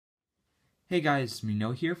Hey guys,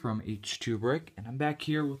 Mino here from aghhhhhh, and I'm back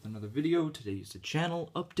here with another video. Today is a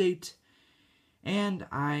channel update, and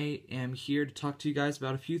I am here to talk to you guys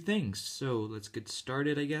about a few things. So let's get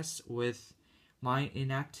started, I guess, with my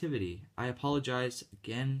inactivity. I apologize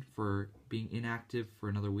again for being inactive for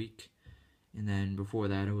another week, and then before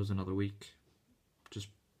that it was another week, just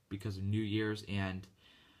because of New Year's and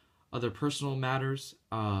other personal matters.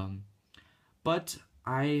 But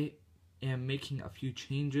I am making a few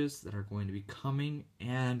changes that are going to be coming,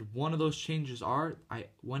 and one of those changes are I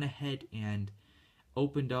went ahead and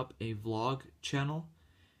opened up a vlog channel,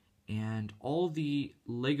 and all the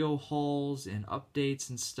Lego hauls and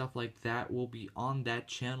updates and stuff like that will be on that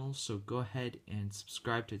channel, so go ahead and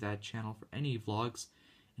subscribe to that channel for any vlogs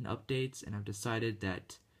and updates. And I've decided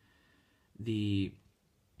that the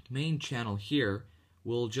main channel here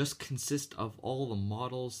will just consist of all the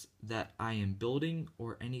models that I am building,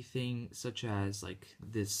 or anything such as like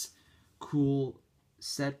this cool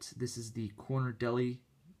set. This is the Corner Deli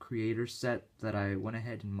creator set that I went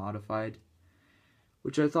ahead and modified,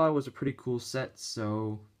 which I thought was a pretty cool set.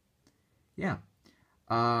 So yeah,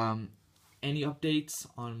 any updates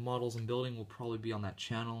on models and building will probably be on that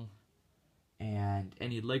channel, and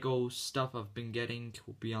any Lego stuff I've been getting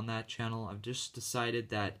will be on that channel. I've just decided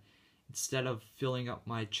that instead of filling up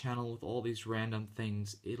my channel with all these random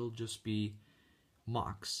things, it'll just be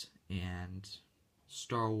mocks and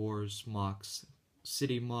Star Wars mocks,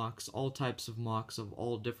 city mocks, all types of mocks of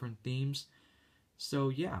all different themes. So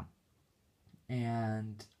yeah,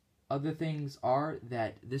 and other things are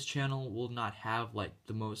that this channel will not have like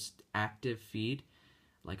the most active feed.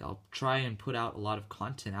 Like, I'll try and put out a lot of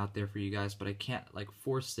content out there for you guys, but I can't like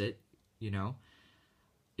force it, you know.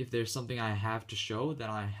 If there's something I have to show, then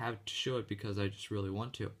I have to show it because I just really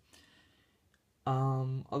want to.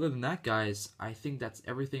 Other than that, guys, I think that's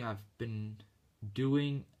everything I've been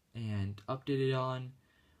doing and updated on.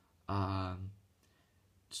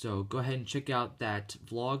 So go ahead and check out that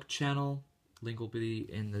vlog channel. Link will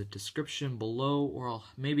be in the description below, or I'll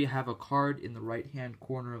maybe have a card in the right hand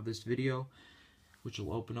corner of this video, which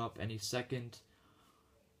will open up any second.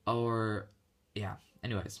 Or yeah,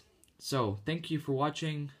 anyways. So, thank you for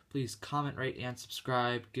watching. Please comment, rate, and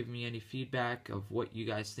subscribe. Give me any feedback of what you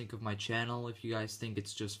guys think of my channel, if you guys think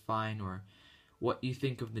it's just fine, or what you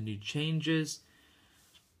think of the new changes.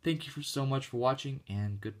 Thank you so much for watching,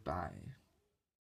 and goodbye.